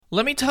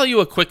Let me tell you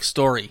a quick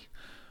story.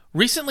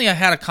 Recently, I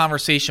had a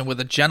conversation with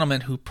a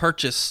gentleman who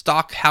purchased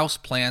stock house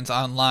plans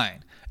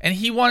online, and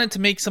he wanted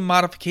to make some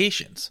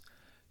modifications.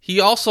 He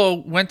also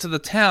went to the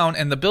town,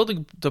 and the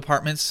building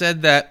department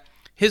said that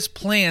his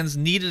plans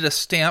needed a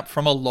stamp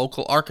from a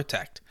local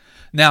architect.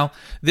 Now,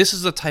 this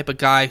is the type of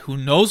guy who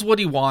knows what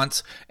he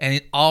wants, and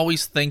he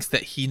always thinks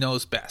that he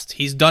knows best.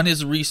 He's done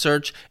his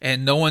research,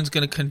 and no one's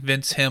going to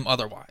convince him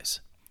otherwise.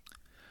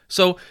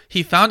 So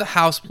he found a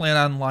house plan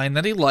online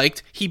that he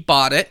liked, he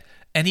bought it,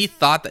 and he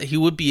thought that he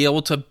would be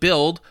able to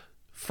build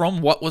from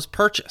what was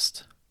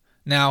purchased.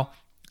 Now,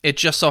 it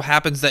just so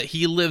happens that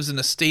he lives in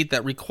a state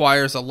that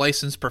requires a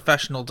licensed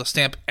professional to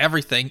stamp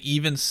everything,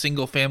 even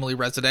single-family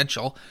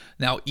residential.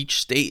 Now, each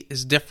state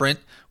is different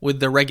with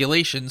their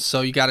regulations,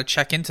 so you got to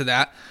check into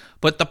that.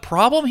 But the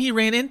problem he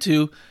ran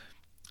into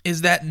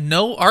is that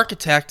no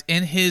architect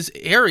in his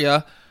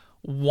area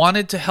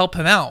wanted to help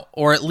him out,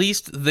 or at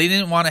least they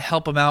didn't want to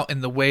help him out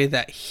in the way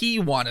that he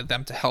wanted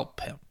them to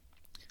help him.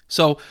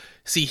 So,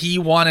 see, he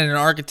wanted an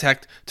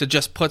architect to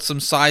just put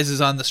some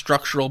sizes on the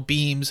structural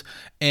beams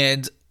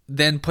and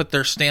then put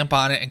their stamp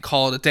on it and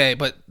call it a day.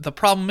 But the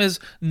problem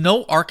is,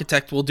 no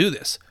architect will do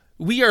this.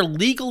 We are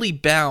legally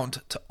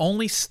bound to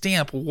only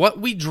stamp what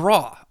we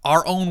draw,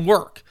 our own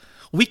work.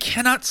 We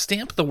cannot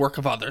stamp the work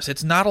of others.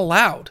 It's not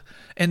allowed.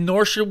 And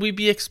nor should we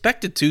be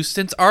expected to,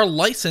 since our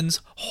license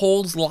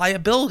holds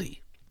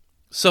liability.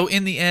 So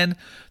in the end,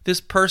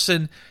 this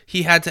person,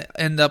 he had to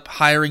end up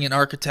hiring an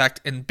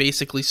architect and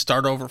basically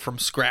start over from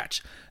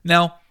scratch.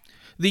 Now,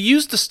 they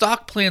used the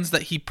stock plans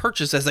that he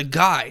purchased as a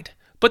guide,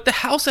 but the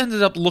house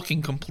ended up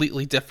looking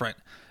completely different.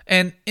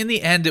 And in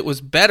the end, it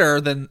was better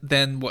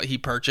than what he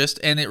purchased,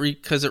 and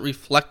because it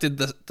reflected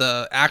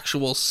the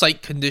actual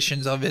site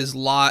conditions of his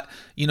lot,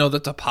 the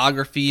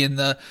topography and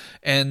the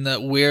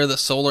where the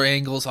solar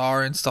angles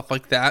are and stuff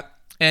like that.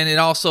 And it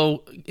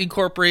also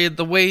incorporated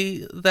the way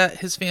that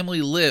his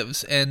family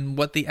lives and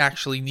what they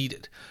actually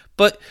needed.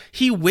 But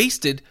he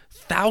wasted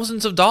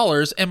thousands of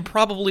dollars and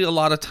probably a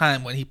lot of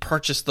time when he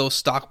purchased those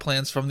stock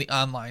plans from the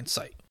online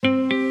site.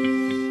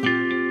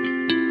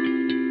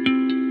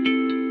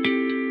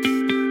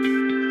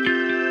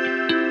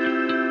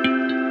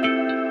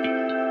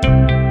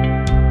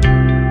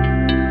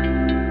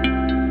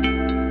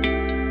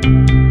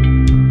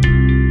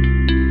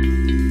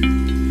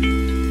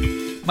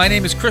 My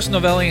name is Chris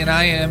Novelli, and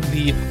I am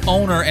the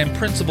owner and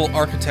principal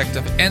architect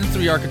of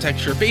N3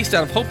 Architecture, based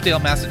out of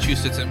Hopedale,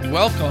 Massachusetts, and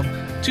welcome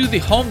to the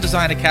Home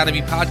Design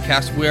Academy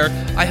podcast, where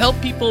I help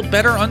people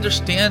better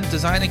understand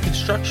design and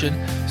construction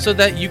so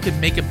that you can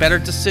make a better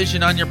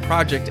decision on your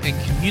project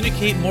and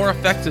communicate more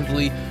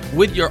effectively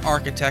with your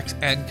architects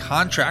and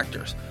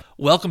contractors.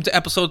 Welcome to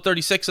episode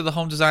 36 of the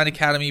Home Design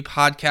Academy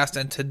podcast,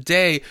 and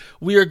today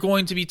we are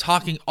going to be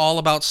talking all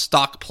about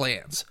stock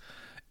plans.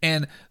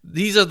 And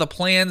these are the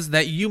plans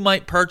that you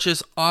might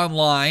purchase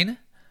online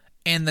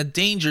and the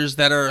dangers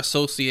that are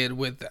associated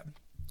with them.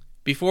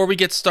 Before we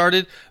get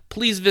started,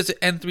 please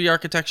visit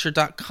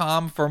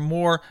n3architecture.com for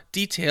more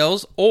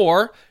details,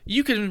 or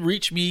you can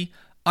reach me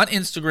on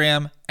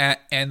Instagram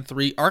at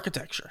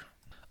n3architecture.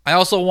 I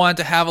also wanted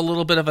to have a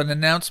little bit of an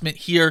announcement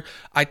here.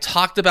 I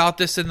talked about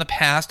this in the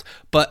past,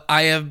 but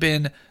I have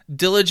been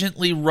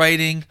diligently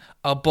writing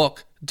a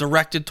book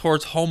directed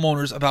towards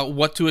homeowners about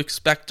what to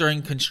expect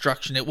during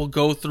construction. It will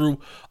go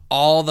through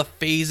all the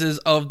phases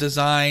of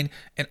design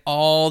and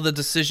all the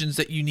decisions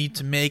that you need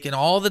to make and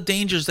all the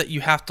dangers that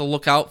you have to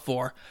look out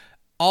for,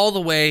 all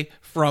the way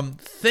from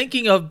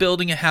thinking of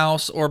building a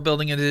house or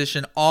building an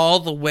addition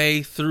all the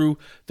way through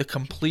the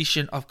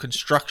completion of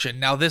construction.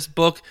 Now, this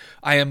book,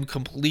 I am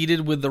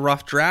completed with the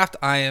rough draft.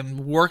 I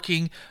am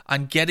working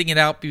on getting it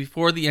out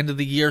before the end of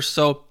the year,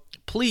 so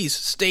please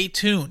stay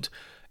tuned.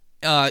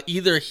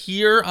 Either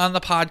here on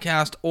the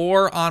podcast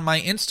or on my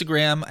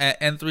Instagram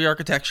at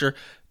N3Architecture,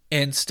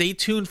 and stay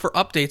tuned for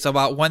updates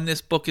about when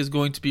this book is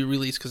going to be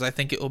released, because I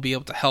think it will be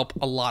able to help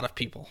a lot of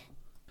people.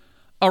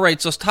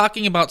 Alright, so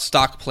talking about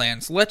stock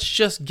plans, let's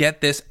just get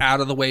this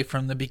out of the way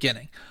from the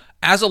beginning.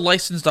 As a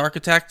licensed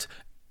architect,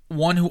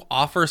 one who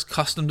offers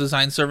custom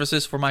design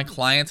services for my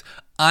clients,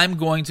 I'm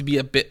going to be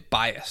a bit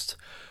biased.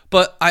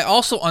 But I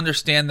also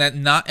understand that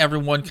not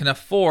everyone can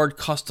afford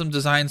custom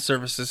design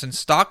services, and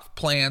stock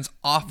plans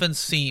often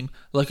seem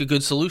like a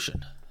good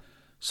solution.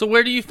 So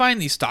where do you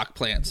find these stock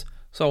plans?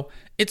 So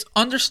it's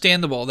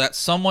understandable that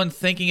someone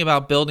thinking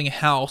about building a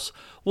house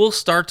will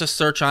start to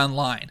search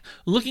online.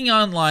 Looking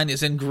online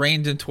is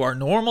ingrained into our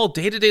normal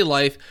day-to-day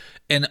life,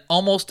 and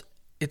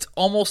it's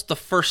almost the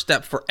first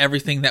step for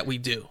everything that we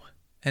do.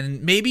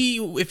 And maybe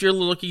if you're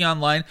looking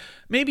online,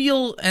 maybe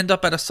you'll end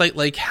up at a site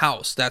like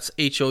Houzz, that's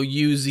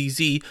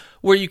Houzz,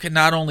 where you can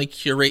not only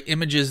curate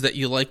images that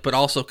you like, but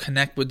also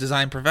connect with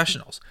design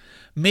professionals.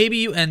 Maybe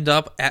you end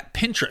up at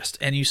Pinterest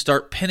and you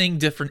start pinning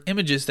different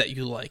images that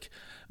you like.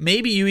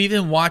 Maybe you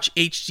even watch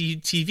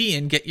HGTV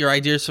and get your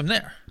ideas from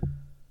there.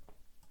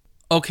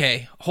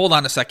 Okay, hold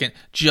on a second.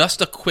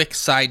 Just a quick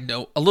side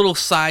note, a little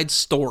side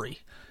story.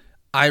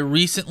 I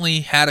recently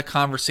had a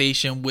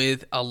conversation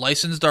with a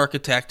licensed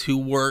architect who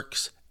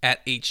works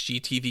at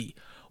HGTV.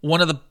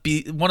 one of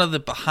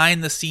the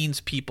behind the scenes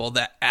people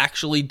that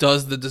actually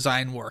does the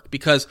design work,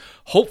 because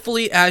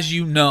hopefully, as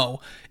you know,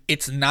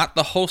 it's not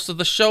the hosts of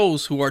the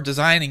shows who are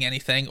designing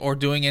anything or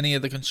doing any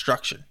of the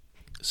construction.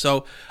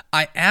 So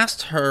I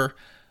asked her,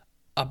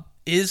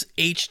 is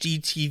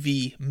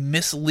HGTV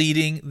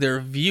misleading their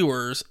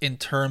viewers in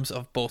terms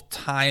of both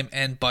time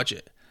and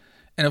budget?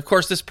 And of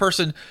course, this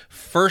person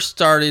first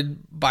started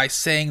by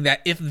saying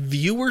that if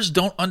viewers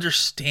don't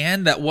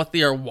understand that what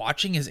they are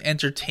watching is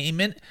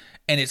entertainment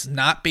and it's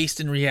not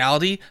based in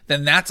reality,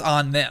 then that's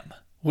on them.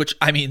 Which,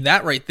 I mean,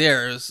 that right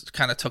there is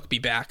kind of took me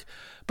back.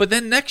 But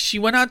then next she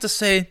went on to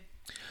say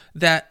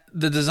that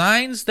the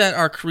designs that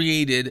are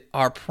created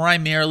are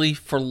primarily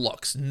for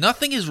looks.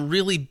 Nothing is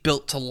really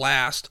built to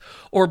last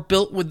or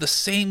built with the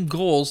same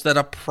goals that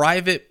a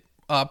private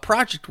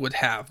project would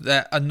have,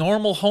 that a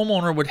normal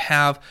homeowner would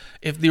have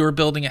if they were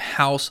building a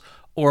house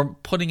or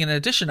putting an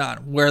addition on,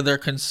 where they're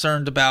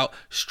concerned about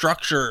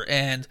structure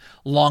and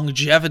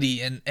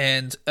longevity and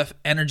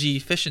energy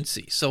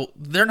efficiency. So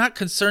they're not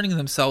concerning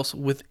themselves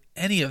with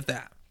any of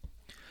that.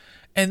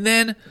 And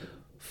then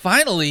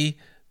finally,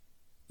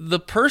 the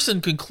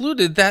person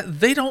concluded that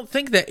they don't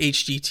think that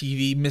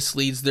HGTV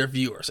misleads their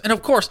viewers. And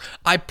of course,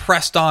 I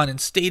pressed on and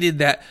stated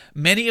that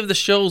many of the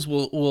shows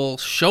will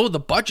show the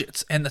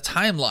budgets and the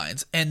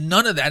timelines, and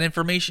none of that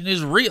information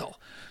is real.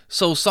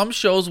 So some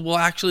shows will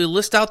actually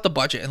list out the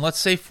budget, and let's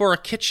say for a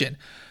kitchen,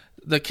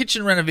 the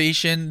kitchen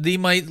renovation, they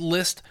might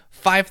list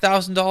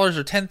 $5,000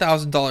 or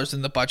 $10,000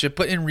 in the budget,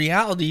 but in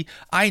reality,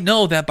 I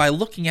know that by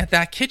looking at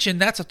that kitchen,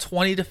 that's a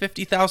 $20,000 to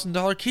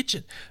 $50,000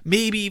 kitchen,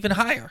 maybe even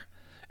higher.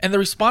 And the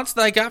response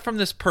that I got from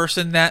this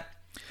person number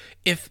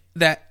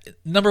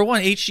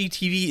one,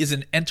 HGTV is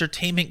an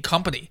entertainment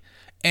company,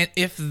 and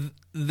if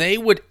they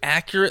would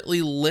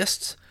accurately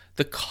list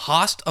the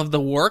cost of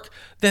the work,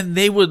 then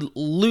they would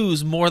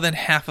lose more than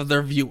half of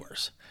their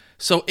viewers.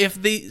 So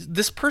if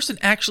this person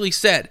actually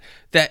said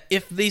that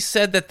if they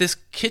said that this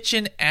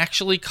kitchen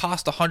actually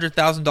cost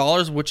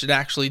 $100,000, which it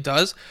actually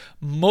does,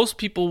 most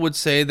people would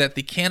say that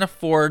they can't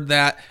afford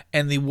that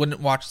and they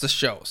wouldn't watch the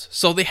shows.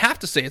 So they have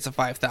to say it's a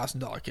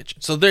 $5,000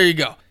 kitchen. So there you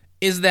go.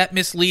 Is that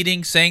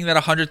misleading, saying that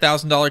a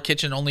 $100,000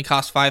 kitchen only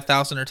costs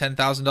 $5,000 or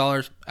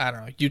 $10,000? I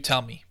don't know. You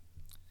tell me.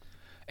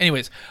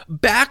 Anyways,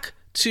 back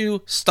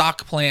to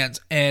stock plans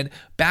and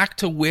back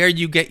to where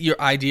you get your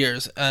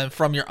ideas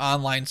from your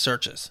online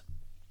searches.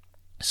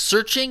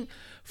 Searching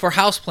for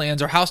house plans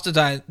or house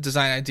design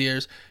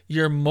ideas,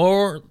 you're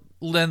more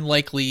than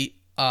likely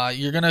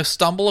you're going to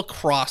stumble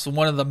across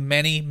one of the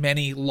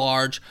many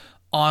large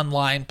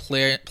online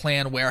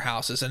plan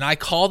warehouses. And I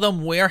call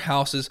them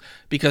warehouses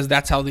because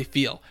that's how they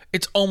feel.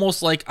 It's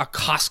almost like a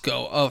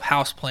Costco of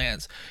house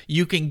plans.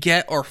 You can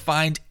get or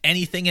find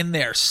anything in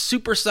there,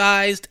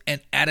 supersized and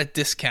at a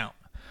discount.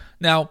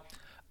 Now,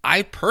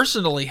 I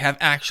personally have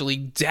actually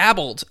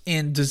dabbled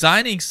in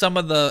designing some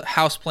of the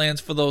house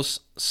plans for those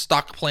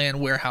stock plan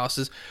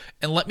warehouses.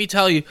 And let me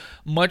tell you,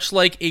 much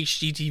like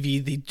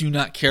HGTV, they do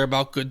not care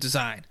about good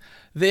design.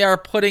 They are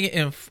putting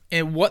it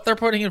in what they're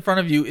putting in front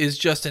of you is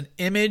just an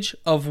image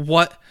of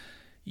what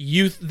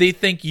they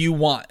think you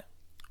want.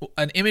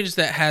 An image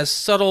that has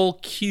subtle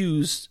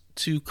cues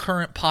to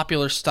current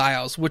popular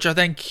styles, which are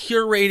then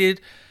curated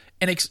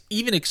and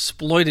even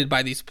exploited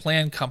by these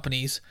plan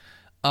companies.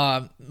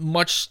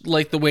 Much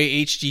like the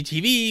way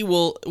HGTV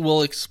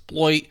will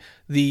exploit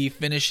the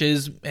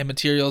finishes and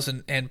materials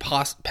and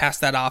pass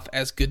that off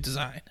as good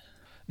design.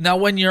 Now,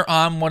 when you're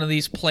on one of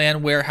these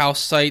plan warehouse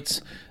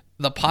sites,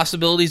 the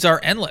possibilities are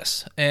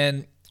endless,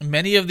 and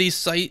many of these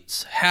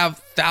sites have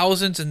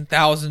thousands and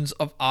thousands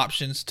of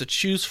options to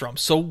choose from.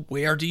 So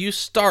where do you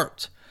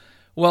start?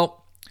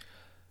 Well,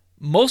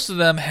 most of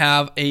them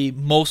have a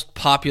most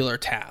popular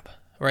tab.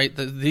 Right?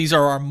 These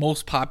are our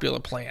most popular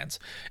plans.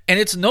 And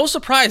it's no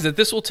surprise that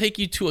this will take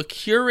you to a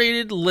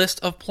curated list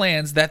of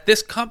plans that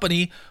this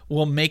company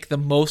will make the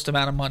most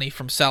amount of money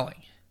from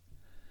selling.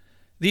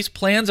 These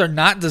plans are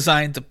not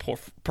designed to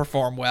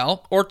perform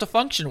well or to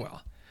function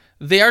well.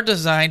 They are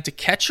designed to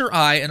catch your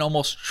eye and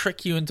almost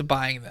trick you into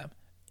buying them.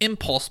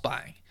 Impulse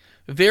buying.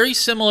 Very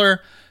similar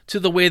to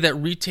the way that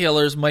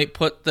retailers might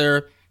put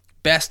their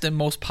best and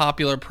most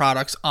popular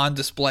products on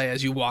display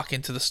as you walk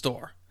into the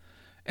store.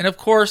 And of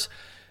course,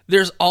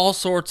 there's all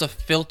sorts of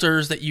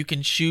filters that you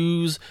can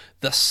choose,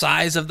 the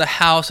size of the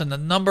house and the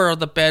number of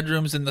the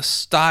bedrooms and the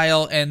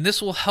style, and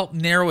this will help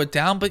narrow it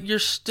down, but you're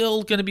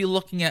still going to be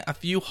looking at a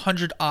few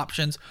hundred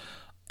options,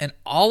 and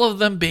all of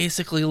them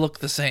basically look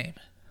the same.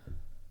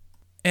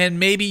 And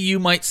maybe you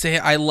might say,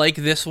 I like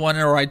this one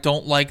or I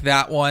don't like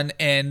that one,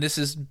 and this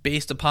is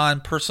based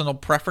upon personal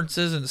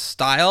preferences and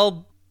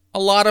style, a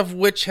lot of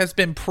which has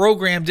been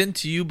programmed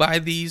into you by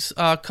these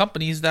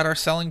companies that are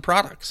selling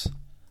products.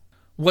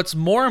 What's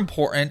more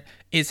important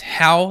is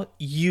how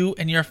you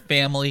and your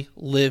family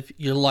live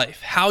your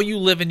life, how you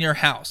live in your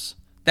house.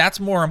 That's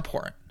more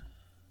important.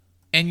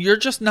 And you're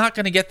just not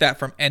going to get that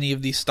from any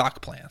of these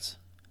stock plans.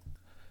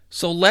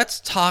 So let's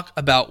talk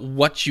about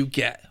what you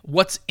get,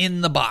 what's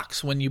in the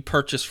box when you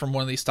purchase from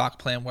one of these stock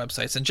plan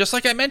websites. And just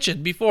like I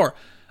mentioned before,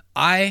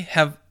 I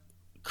have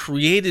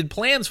created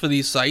plans for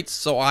these sites,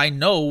 so I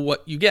know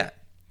what you get.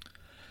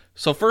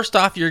 So first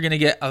off, you're going to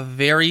get a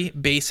very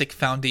basic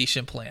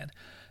foundation plan.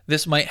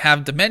 This might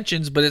have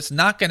dimensions, but it's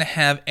not going to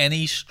have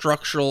any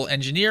structural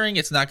engineering.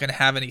 It's not going to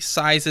have any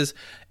sizes.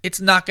 It's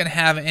not going to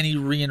have any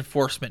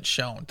reinforcement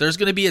shown. There's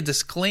going to be a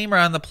disclaimer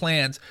on the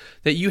plans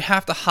that you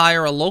have to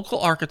hire a local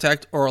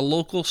architect or a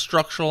local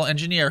structural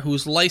engineer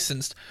who's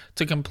licensed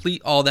to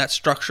complete all that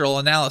structural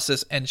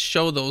analysis and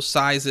show those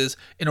sizes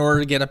in order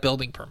to get a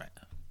building permit.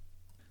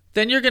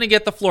 Then you're going to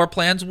get the floor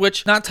plans,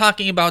 which, not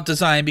talking about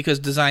design because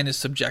design is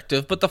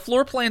subjective, but the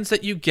floor plans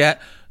that you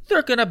get,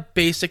 they're going to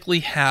basically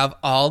have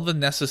all the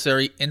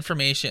necessary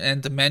information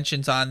and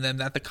dimensions on them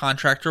that the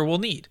contractor will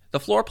need. The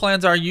floor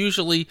plans are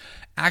usually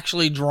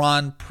actually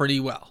drawn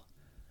pretty well.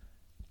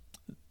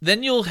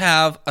 Then you'll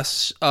have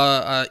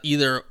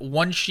either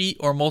one sheet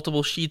or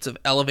multiple sheets of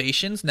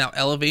elevations. Now,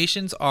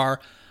 elevations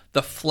are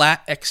the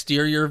flat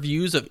exterior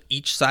views of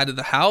each side of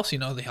the house. They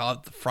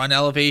have the front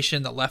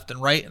elevation, the left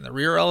and right, and the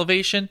rear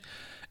elevation.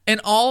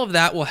 And all of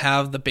that will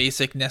have the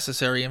basic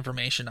necessary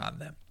information on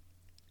them.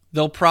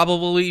 There'll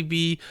probably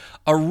be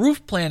a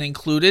roof plan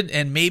included,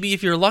 and maybe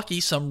if you're lucky,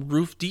 some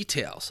roof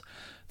details.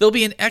 There'll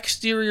be an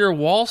exterior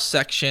wall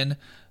section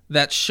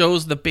that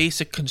shows the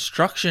basic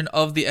construction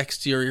of the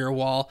exterior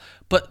wall,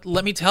 but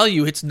let me tell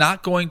you, it's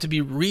not going to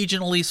be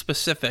regionally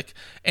specific,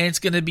 and it's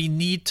going to be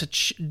need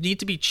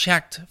to be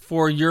checked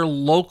for your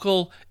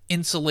local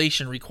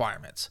insulation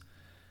requirements.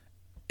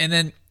 And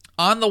then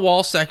on the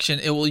wall section,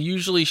 it will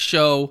usually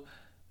show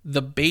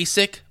the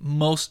basic,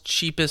 most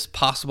cheapest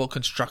possible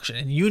construction.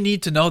 And you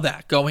need to know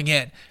that going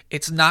in.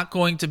 It's not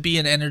going to be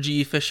an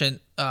energy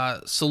efficient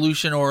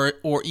solution or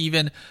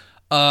even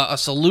a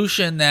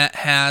solution that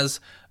has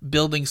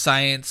building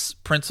science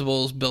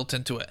principles built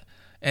into it.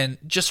 And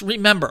just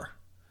remember,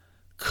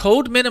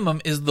 code minimum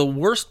is the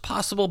worst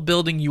possible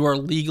building you are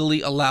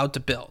legally allowed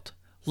to build.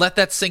 Let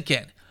that sink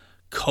in.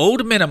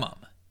 Code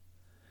minimum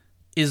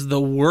is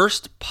the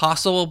worst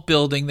possible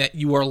building that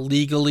you are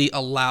legally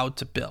allowed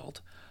to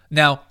build.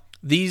 Now,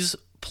 these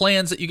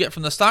plans that you get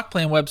from the stock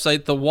plan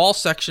website, the wall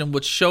section,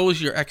 which shows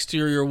your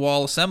exterior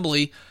wall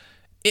assembly,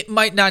 it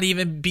might not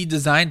even be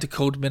designed to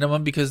code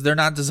minimum because they're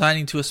not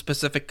designing to a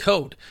specific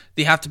code.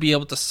 They have to be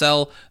able to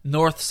sell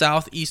north,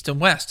 south, east, and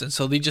west. And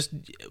so they just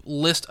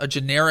list a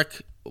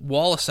generic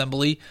wall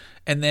assembly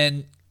and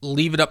then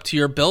leave it up to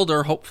your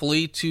builder,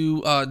 hopefully,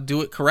 to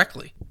do it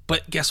correctly.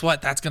 But guess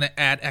what? That's going to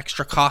add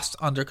extra costs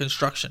under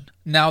construction.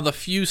 Now, the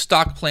few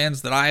stock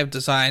plans that I have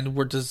designed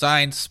were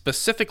designed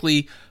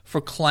specifically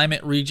for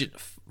climate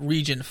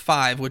region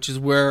 5, which is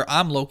where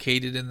I'm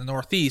located in the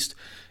Northeast.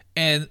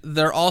 And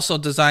they're also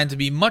designed to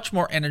be much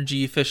more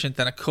energy efficient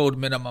than a code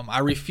minimum. I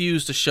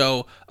refuse to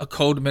show a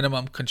code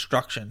minimum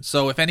construction.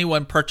 So if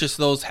anyone purchased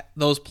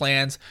those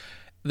plans,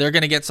 they're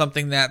going to get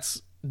something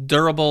that's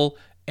durable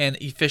and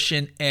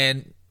efficient,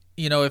 and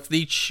if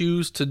they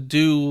choose to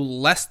do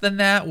less than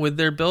that with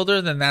their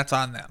builder, then that's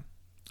on them.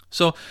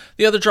 So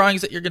the other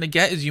drawings that you're going to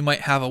get is you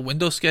might have a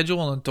window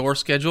schedule and a door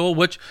schedule,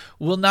 which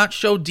will not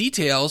show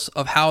details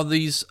of how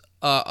these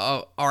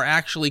are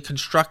actually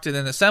constructed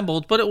and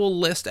assembled, but it will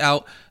list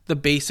out the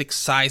basic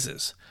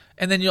sizes.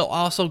 And then you'll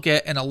also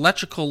get an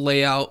electrical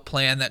layout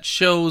plan that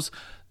shows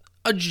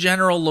a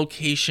general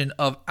location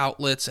of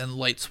outlets and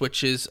light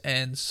switches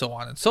and so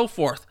on and so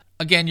forth.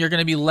 Again, you're going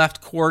to be left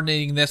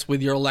coordinating this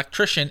with your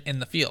electrician in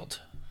the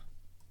field.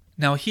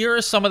 Now, here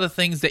are some of the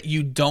things that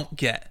you don't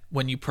get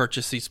when you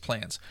purchase these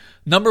plans.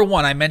 Number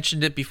one, I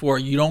mentioned it before,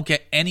 you don't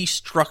get any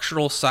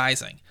structural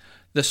sizing.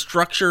 The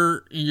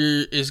structure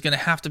is going to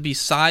have to be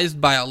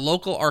sized by a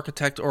local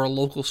architect or a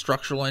local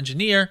structural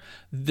engineer.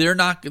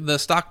 The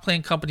stock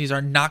plan companies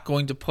are not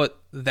going to put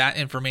that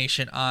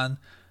information on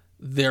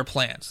their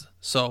plans.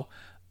 So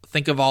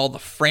think of all the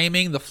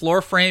framing, the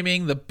floor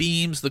framing, the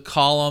beams, the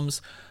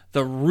columns,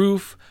 the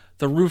roof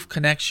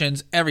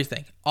connections,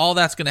 everything. All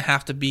that's going to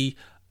have to be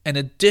an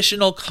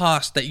additional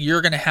cost that you're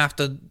going to have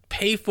to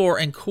pay for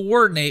and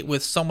coordinate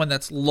with someone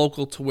that's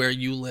local to where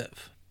you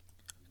live.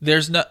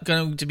 There's not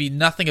going to be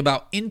nothing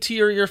about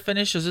interior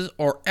finishes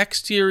or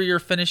exterior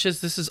finishes.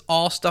 This is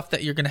all stuff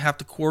that you're going to have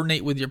to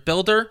coordinate with your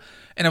builder.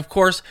 And of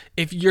course,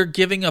 if you're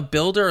giving a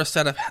builder a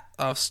set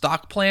of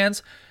stock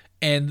plans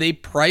and they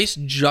price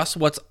just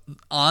what's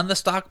on the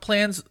stock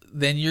plans,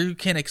 then you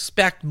can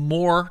expect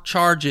more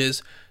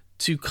charges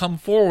to come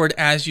forward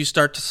as you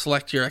start to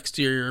select your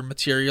exterior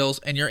materials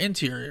and your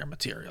interior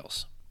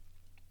materials.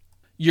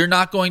 You're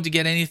not going to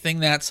get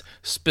anything that's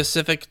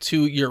specific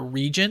to your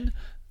region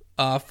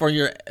for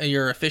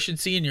your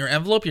efficiency and your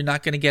envelope. You're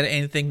not going to get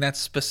anything that's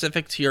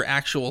specific to your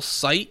actual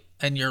site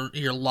and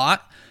your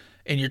lot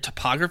and your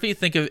topography.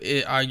 Think of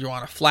it, are you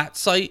on a flat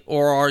site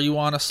or are you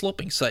on a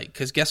sloping site?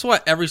 Because guess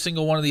what? Every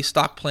single one of these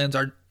stock plans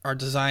are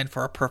designed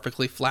for a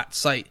perfectly flat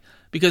site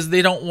because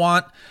they don't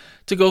want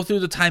to go through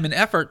the time and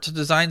effort to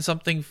design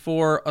something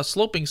for a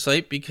sloping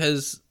site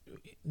because,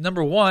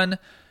 number one,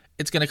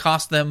 it's going to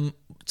cost them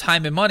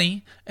time and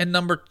money, and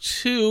number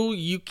two,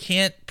 you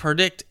can't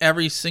predict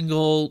every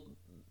single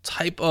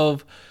type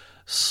of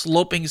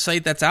sloping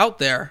site that's out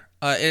there.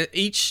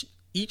 Each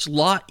each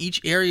lot,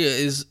 each area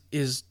is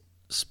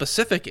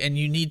specific, and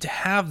you need to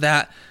have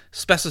that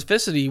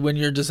specificity when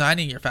you're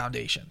designing your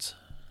foundations.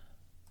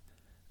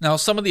 Now,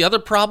 some of the other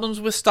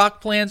problems with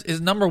stock plans is,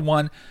 number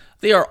one,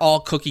 they are all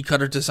cookie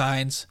cutter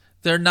designs.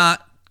 They're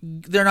not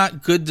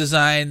good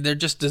design. They're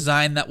just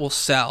design that will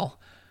sell.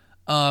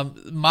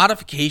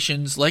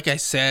 Modifications, like I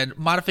said,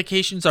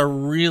 modifications are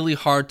really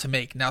hard to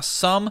make. Now,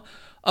 some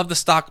of the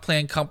stock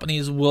plan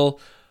companies will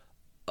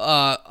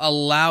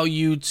allow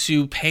you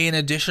to pay an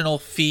additional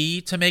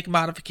fee to make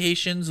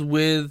modifications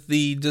with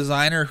the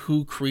designer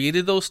who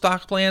created those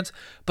stock plans.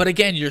 But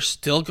again, you're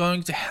still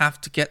going to have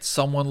to get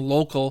someone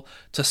local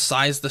to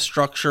size the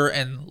structure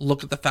and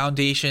look at the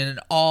foundation and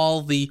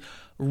all the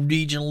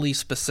regionally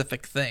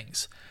specific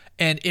things.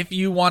 And if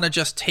you want to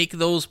just take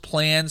those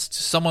plans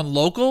to someone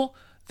local,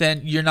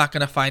 then you're not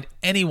going to find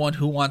anyone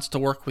who wants to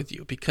work with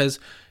you, because,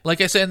 like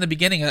I said in the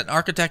beginning, an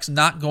architect's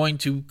not going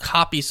to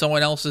copy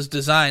someone else's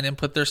design and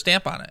put their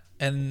stamp on it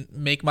and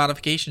make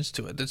modifications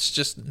to it. That's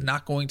just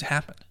not going to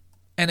happen.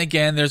 And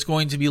again, there's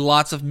going to be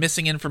lots of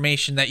missing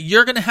information that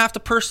you're going to have to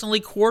personally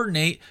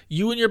coordinate.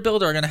 You and your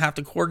builder are going to have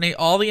to coordinate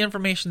all the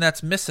information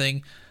that's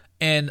missing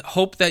and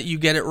hope that you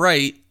get it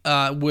right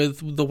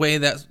with the way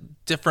that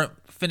different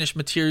finished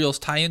materials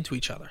tie into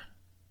each other.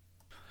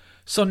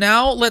 So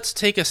now let's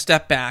take a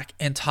step back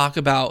and talk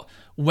about,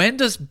 when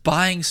does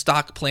buying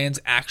stock plans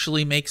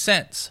actually make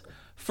sense?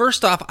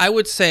 First off, I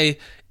would say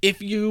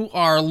if you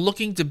are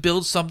looking to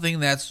build something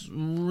that's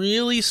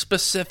really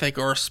specific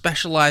or a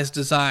specialized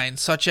design,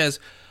 such as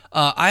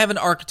I have an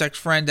architect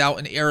friend out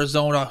in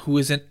Arizona who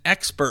is an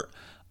expert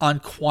on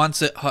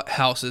Quonset hut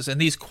houses. And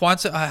these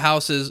Quonset hut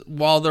houses,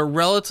 while they're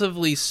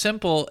relatively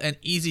simple and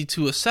easy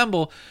to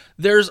assemble,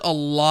 there's a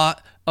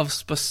lot of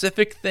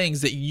specific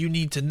things that you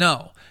need to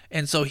know.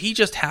 And so he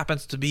just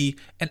happens to be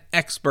an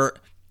expert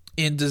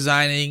in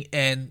designing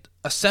and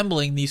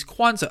assembling these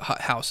Quonset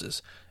hut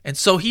houses. And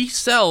so he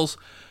sells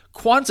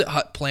Quonset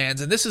hut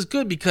plans, and this is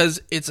good because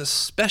it's a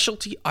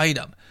specialty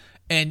item.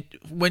 And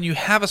when you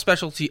have a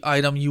specialty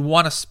item, you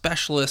want a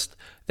specialist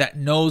that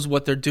knows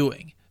what they're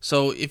doing.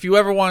 So if you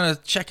ever want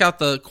to check out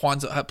the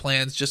Quonset hut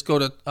plans, just go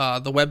to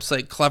the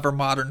website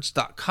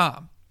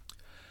clevermoderns.com.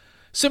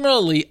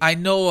 Similarly, I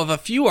know of a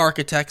few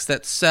architects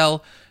that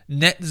sell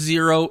net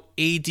zero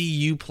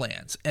ADU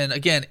plans. And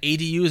again,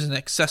 ADU is an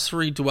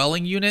accessory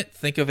dwelling unit.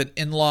 Think of an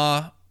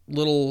in-law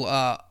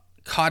little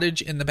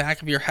cottage in the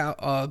back of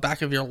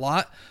your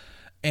lot.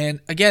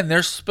 And again,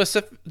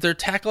 they're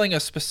tackling a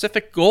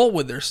specific goal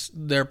with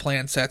their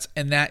plan sets,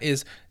 and that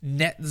is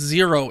net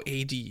zero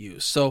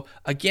ADUs. So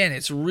again,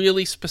 it's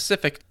really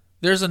specific.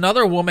 There's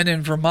another woman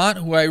in Vermont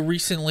who I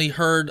recently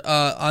heard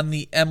on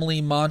the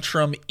Emily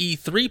Montrum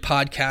E3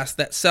 podcast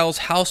that sells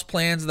house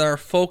plans that are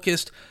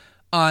focused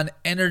on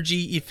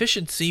energy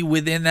efficiency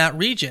within that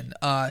region,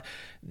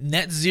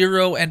 net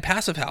zero and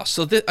passive house.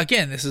 So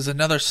again, this is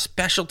another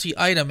specialty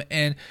item,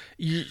 and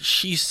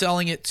she's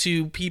selling it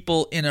to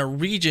people in a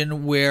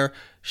region where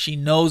she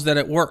knows that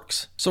it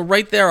works. So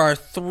right there are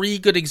 3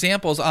 good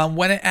examples on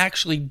when it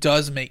actually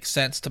does make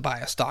sense to buy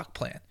a stock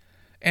plan.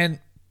 And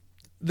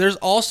there's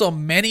also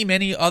many,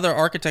 many other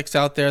architects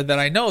out there that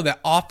I know that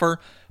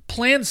offer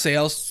plan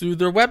sales through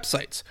their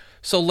websites.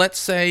 So let's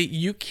say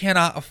you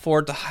cannot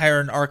afford to hire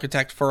an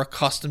architect for a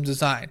custom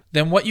design.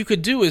 Then what you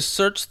could do is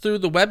search through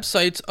the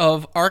websites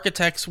of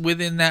architects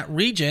within that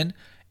region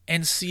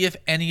and see if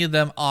any of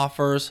them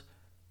offers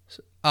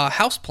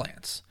house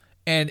plans.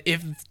 And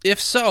if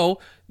so,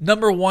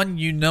 number one,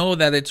 you know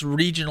that it's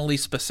regionally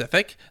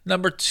specific.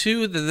 Number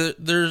two,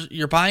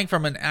 you're buying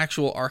from an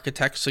actual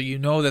architect, so you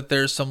know that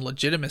there's some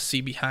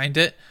legitimacy behind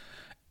it.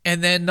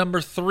 And then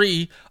number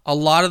 3, a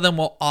lot of them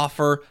will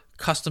offer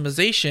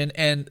customization,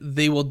 and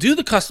they will do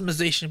the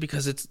customization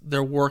because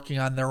they're working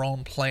on their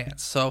own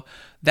plans. So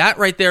that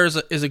right there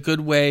is a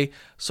good way,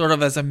 sort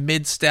of as a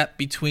mid-step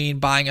between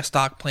buying a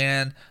stock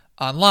plan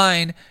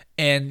online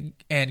and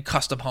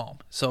custom home.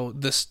 So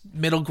this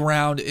middle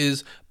ground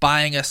is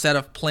buying a set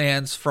of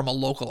plans from a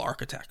local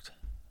architect.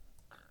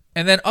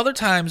 And then other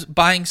times,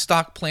 buying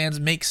stock plans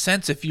makes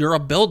sense if you're a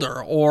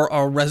builder or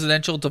a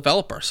residential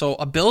developer. So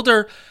a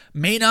builder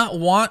may not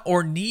want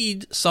or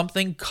need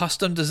something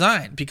custom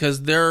designed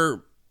because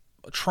they're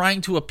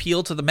trying to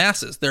appeal to the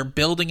masses. They're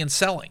building and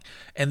selling,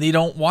 and they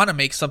don't want to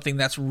make something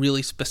that's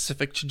really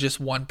specific to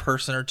just one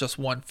person or just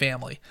one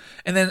family.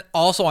 And then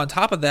also on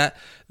top of that,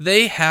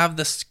 they have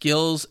the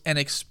skills and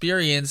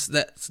experience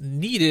that's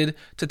needed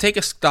to take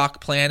a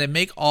stock plan and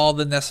make all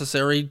the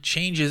necessary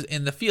changes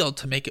in the field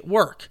to make it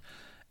work.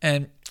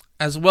 And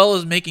as well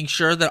as making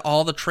sure that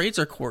all the trades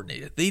are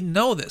coordinated. They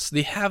know this.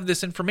 They have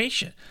this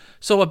information.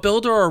 So a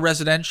builder or a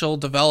residential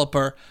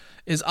developer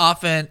is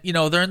often,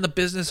 they're in the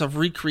business of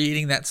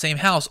recreating that same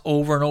house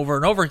over and over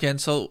and over again.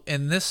 So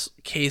in this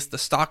case, the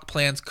stock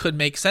plans could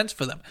make sense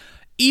for them.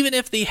 Even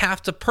if they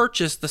have to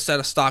purchase the set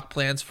of stock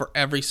plans for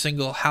every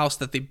single house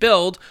that they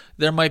build,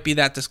 there might be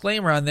that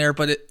disclaimer on there.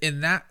 But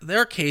in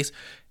their case,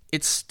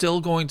 it's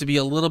still going to be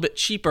a little bit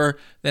cheaper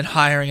than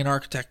hiring an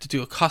architect to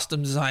do a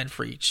custom design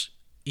for each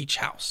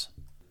house.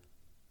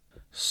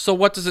 So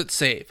what does it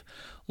save?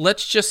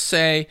 let's just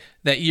say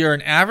that you're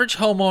an average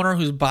homeowner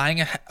who's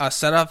buying a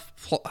set of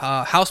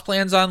house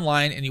plans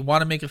online and you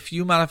want to make a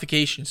few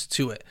modifications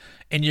to it.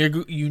 And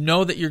you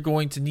know that you're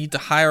going to need to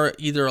hire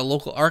either a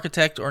local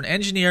architect or an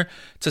engineer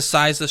to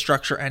size the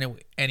structure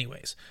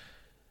anyways.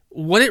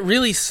 What it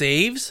really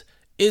saves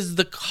is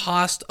the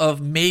cost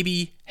of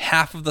maybe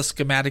half of the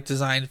schematic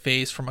design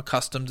phase from a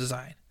custom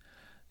design.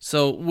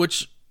 So,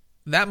 which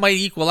that might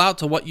equal out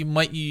to what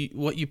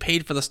you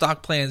paid for the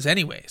stock plans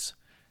anyways.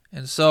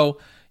 And so,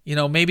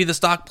 maybe the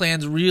stock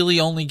plans really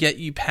only get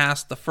you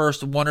past the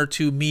first 1 or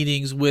 2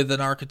 meetings with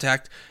an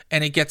architect,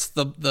 and it gets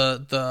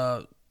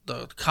the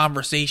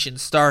conversation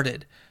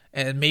started.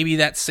 And maybe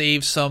that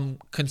saves some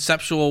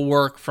conceptual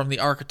work from the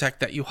architect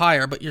that you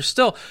hire, but you're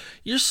still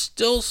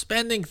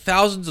spending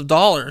thousands of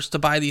dollars to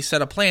buy these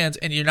set of plans,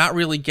 and you're not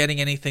really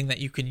getting anything that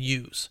you can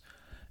use.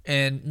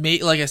 And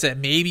like I said,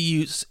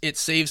 maybe it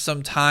saves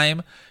some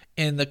time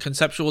in the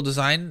conceptual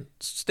design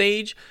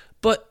stage,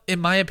 but in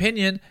my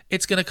opinion,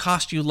 it's going to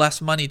cost you less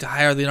money to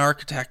hire the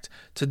architect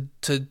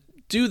to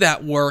do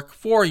that work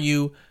for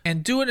you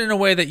and do it in a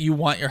way that you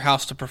want your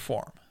house to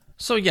perform.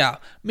 So yeah,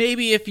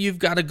 maybe if you've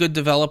got a good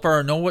developer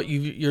or know what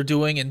you're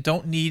doing and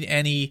don't need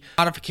any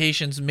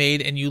modifications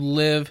made, and you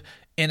live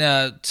in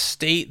a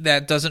state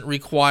that doesn't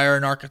require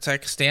an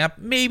architect stamp,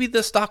 maybe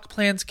the stock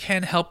plans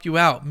can help you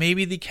out.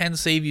 Maybe they can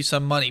save you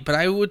some money. But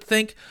I would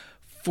think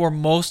for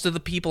most of the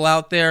people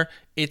out there,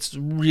 it's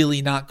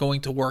really not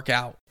going to work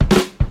out.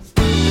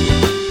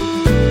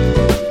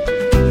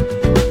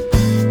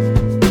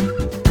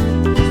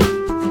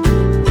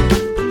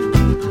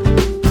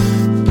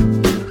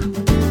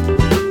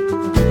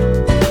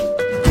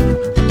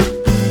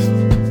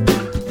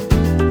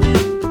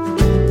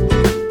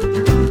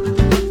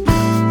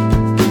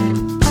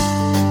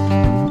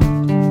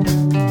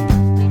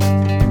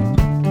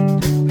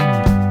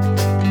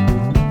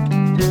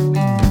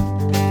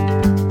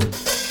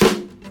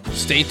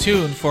 Stay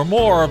tuned for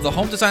more of the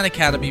Home Design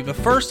Academy, but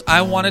first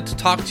I wanted to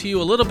talk to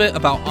you a little bit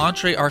about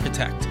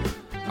EntreArchitect.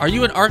 Are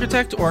you an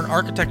architect or an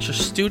architecture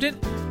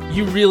student?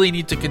 You really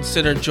need to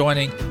consider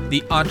joining the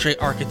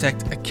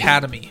EntreArchitect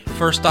Academy.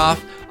 First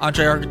off,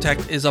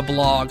 EntreArchitect is a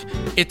blog,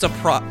 it's a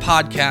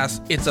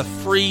podcast, it's a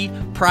free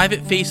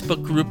private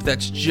Facebook group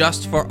that's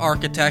just for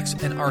architects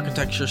and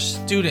architecture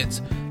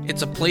students.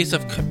 It's a place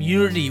of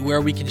community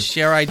where we can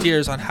share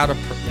ideas on how to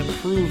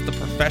improve the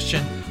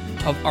profession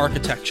of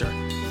architecture.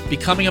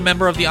 Becoming a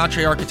member of the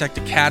EntreArchitect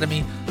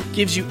Academy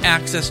gives you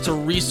access to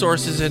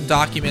resources and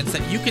documents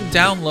that you can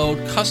download,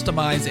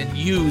 customize, and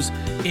use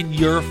in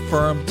your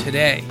firm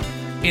today.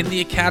 In the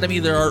Academy,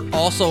 there are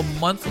also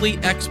monthly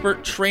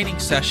expert training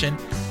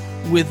sessions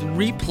with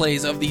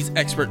replays of these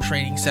expert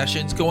training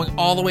sessions going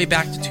all the way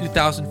back to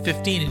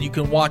 2015, and you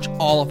can watch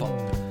all of them.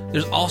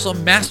 There's also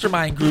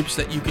mastermind groups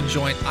that you can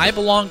join. I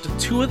belong to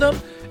 2 of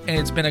them, and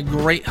it's been a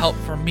great help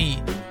for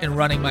me in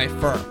running my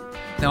firm.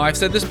 Now, I've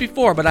said this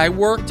before, but I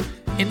worked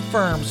in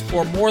firms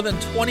for more than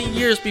 20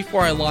 years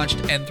before I launched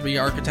N3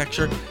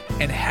 Architecture,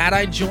 and had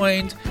I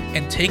joined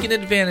and taken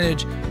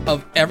advantage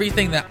of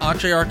everything that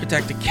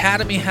EntreArchitect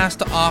Academy has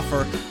to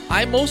offer,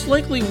 I most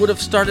likely would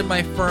have started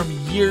my firm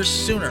years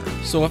sooner.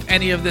 So if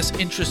any of this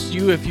interests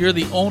you, if you're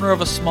the owner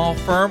of a small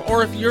firm,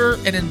 or if you're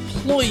an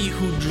employee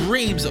who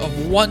dreams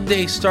of one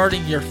day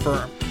starting your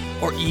firm,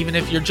 or even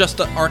if you're just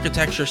an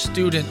architecture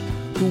student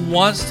who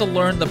wants to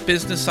learn the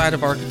business side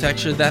of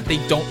architecture that they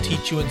don't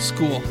teach you in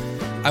school,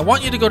 I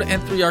want you to go to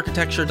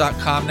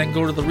n3architecture.com, then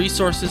go to the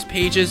resources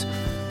pages.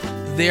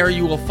 There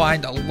you will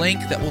find a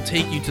link that will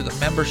take you to the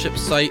membership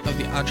site of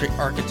the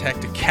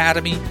EntreArchitect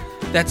Academy.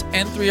 That's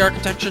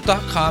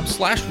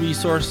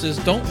n3architecture.com/resources.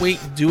 Don't wait,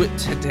 do it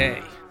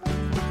today.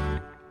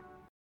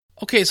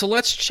 Okay, so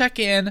let's check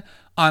in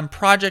on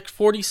Project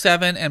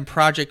 47 and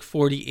Project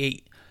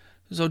 48.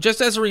 So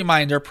just as a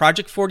reminder,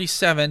 Project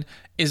 47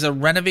 is a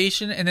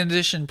renovation and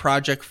addition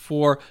project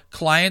for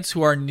clients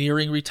who are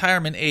nearing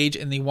retirement age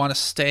and they want to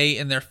stay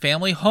in their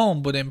family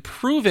home but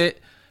improve it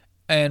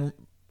and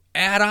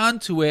add on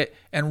to it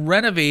and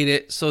renovate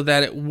it so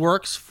that it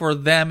works for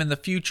them in the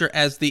future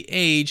as they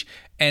age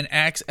and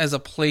acts as a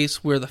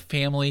place where the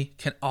family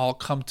can all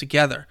come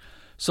together.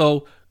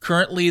 So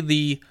currently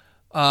the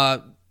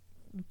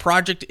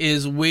project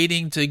is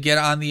waiting to get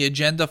on the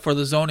agenda for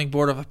the Zoning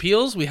Board of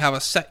Appeals. We have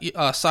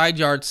a side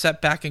yard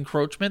setback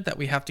encroachment that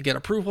we have to get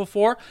approval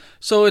for.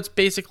 So it's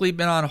basically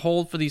been on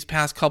hold for these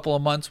past couple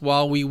of months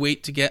while we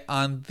wait to get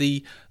on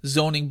the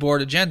Zoning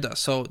Board agenda.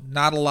 So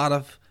not a lot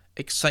of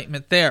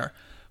excitement there.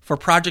 For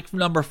project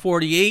number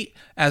 48,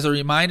 as a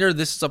reminder,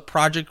 this is a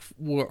project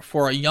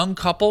for a young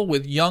couple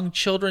with young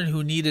children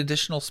who need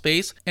additional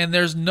space, and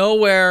there's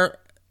nowhere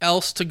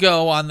else to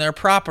go on their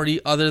property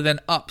other than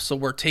up. So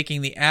we're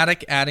taking the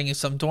attic, adding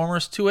some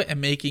dormers to it,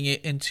 and making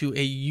it into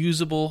a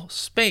usable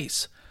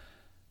space.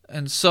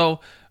 And so,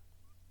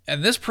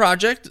 in this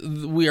project,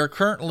 we are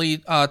currently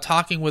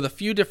talking with a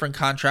few different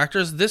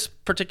contractors. This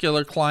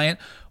particular client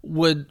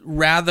would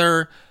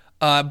rather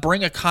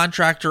bring a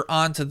contractor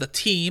onto the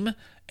team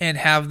and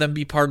have them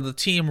be part of the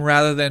team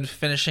rather than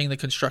finishing the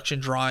construction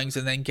drawings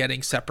and then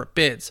getting separate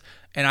bids.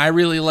 And I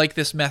really like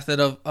this method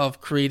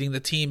of creating the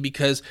team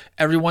because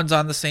everyone's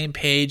on the same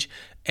page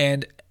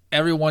and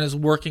everyone is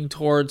working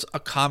towards a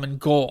common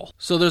goal.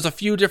 So there's a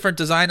few different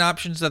design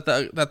options that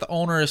the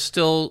owner is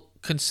still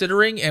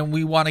considering, and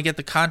we want to get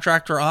the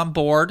contractor on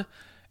board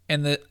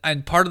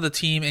and part of the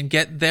team and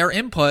get their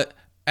input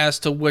as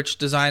to which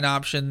design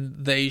option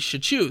they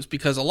should choose,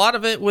 because a lot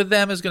of it with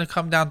them is going to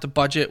come down to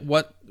budget.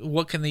 What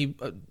can they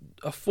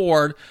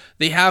afford?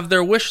 They have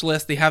their wish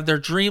list, they have their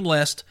dream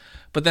list,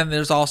 but then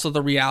there's also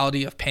the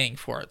reality of paying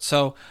for it.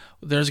 So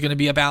there's going to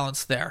be a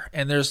balance there.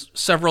 And there's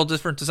several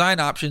different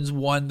design options,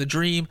 one the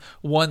dream,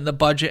 one the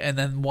budget, and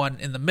then one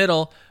in the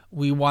middle.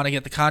 We want to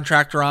get the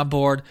contractor on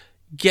board,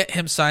 get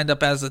him signed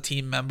up as a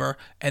team member,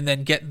 and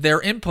then get their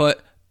input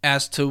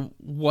as to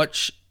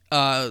what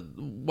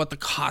the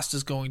cost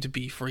is going to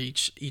be for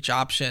each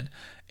option.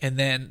 And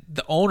then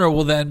the owner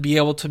will then be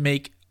able to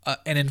make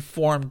an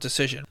informed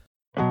decision.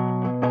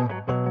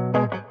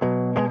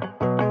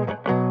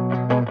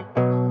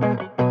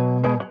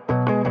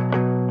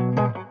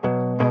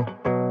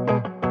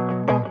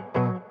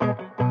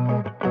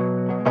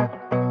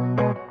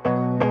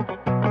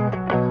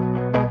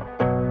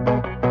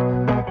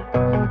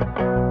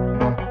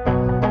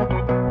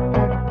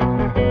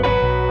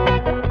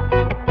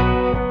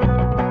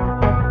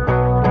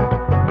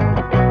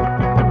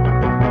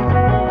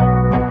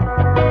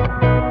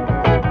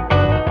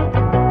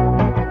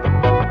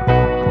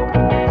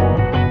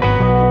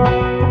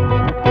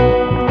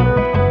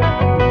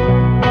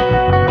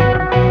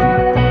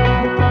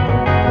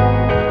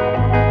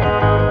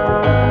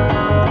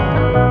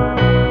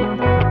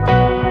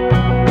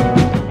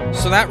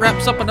 That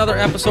wraps up another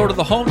episode of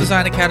the Home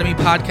Design Academy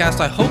podcast.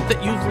 I hope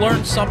that you've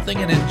learned something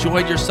and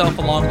enjoyed yourself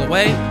along the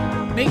way.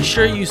 Make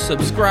sure you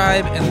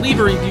subscribe and leave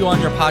a review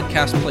on your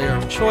podcast player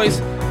of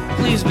choice.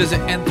 Please visit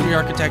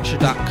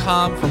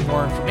n3architecture.com for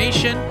more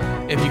information.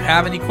 If you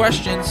have any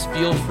questions,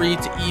 feel free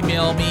to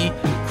email me,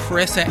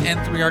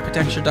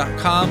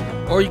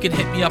 chris@n3architecture.com, or you can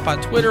hit me up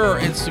on Twitter or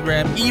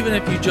Instagram, even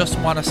if you just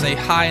want to say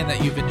hi and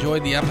that you've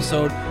enjoyed the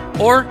episode.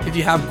 Or if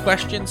you have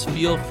questions,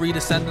 feel free to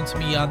send them to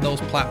me on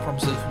those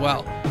platforms as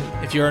well.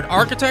 If you're an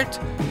architect,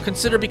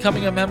 consider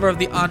becoming a member of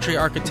the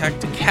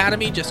EntreArchitect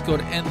Academy. Just go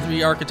to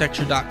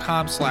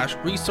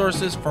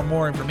n3architecture.com/resources for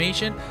more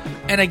information.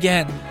 And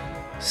again,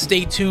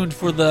 stay tuned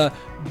for the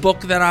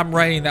book that I'm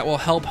writing that will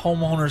help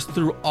homeowners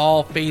through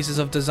all phases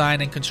of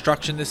design and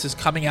construction. This is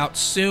coming out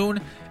soon,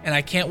 and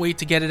I can't wait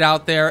to get it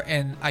out there,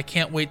 and I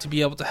can't wait to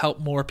be able to help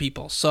more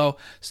people. So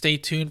stay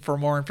tuned for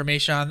more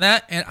information on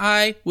that, and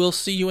I will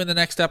see you in the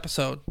next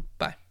episode.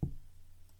 Bye.